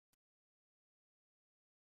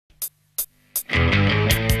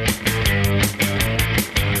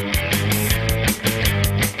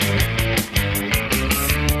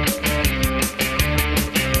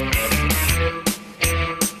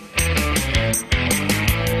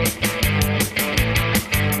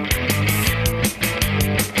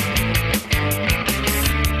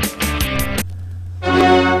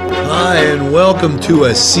Hi, and welcome to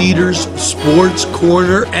a Cedars Sports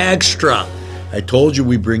Corner Extra. I told you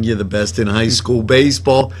we bring you the best in high school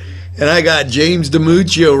baseball, and I got James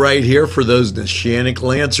DiMuccio right here for those Neshannock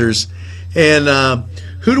Lancers. And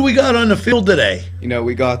who do we got on the field today? You know,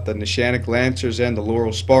 we got the Neshannock Lancers and the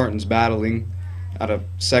Laurel Spartans battling at a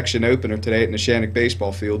section opener today at Neshannock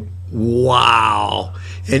baseball field. Wow.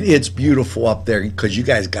 And it's beautiful up there because you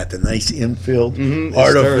guys got the nice infield,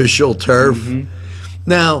 artificial turf.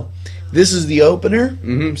 Now, this is the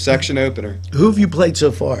opener? Section opener. Who have you played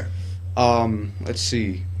so far? Let's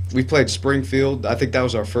see. We played Springfield. I think that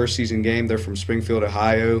was our first season game. They're from Springfield,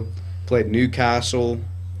 Ohio. Played Newcastle.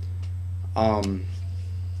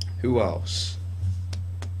 Who else?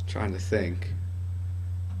 Trying to think.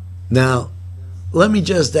 Now, let me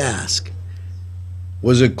just ask.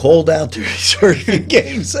 Was it cold out there during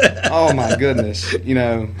games? Oh my goodness. You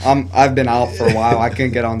know, I've been out for a while. I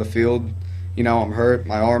couldn't get on the field. You know, I'm hurt.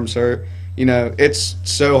 My arm's hurt. You know, it's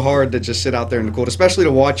so hard to just sit out there in the cold, especially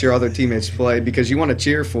to watch your other teammates play because you want to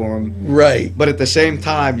cheer for them. Right. But at the same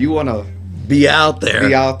time, you want to be out there.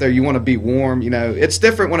 You want to be warm. You know, it's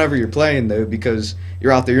different whenever you're playing, though, because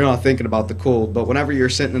you're out there. You're not thinking about the cold. But whenever you're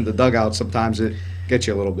sitting in the dugout, sometimes it gets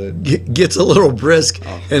you a little bit. Gets a little brisk,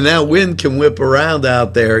 and that wind can whip around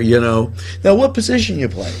out there, you know. Now, what position you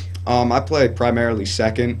play? I play primarily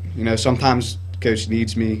second. You know, sometimes coach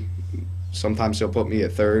needs me. Sometimes he'll put me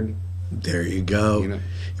at third. There you go. You know.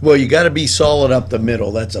 Well, you got to be solid up the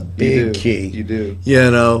middle. That's a big key. You do.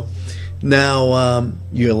 You know. Now,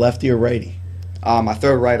 you a lefty or righty? I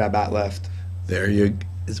throw right, I bat left. There you.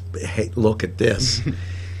 Hey, look at this.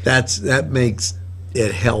 That makes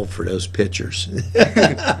it hell for those pitchers.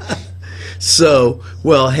 So,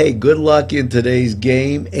 well, hey, good luck in today's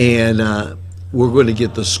game, and we're going to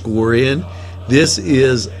get the score in. This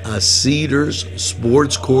is a Cedars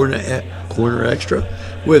Sports Corner Extra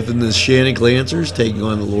with the Neshannock Lancers taking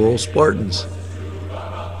on the Laurel Spartans.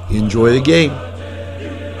 Enjoy the game.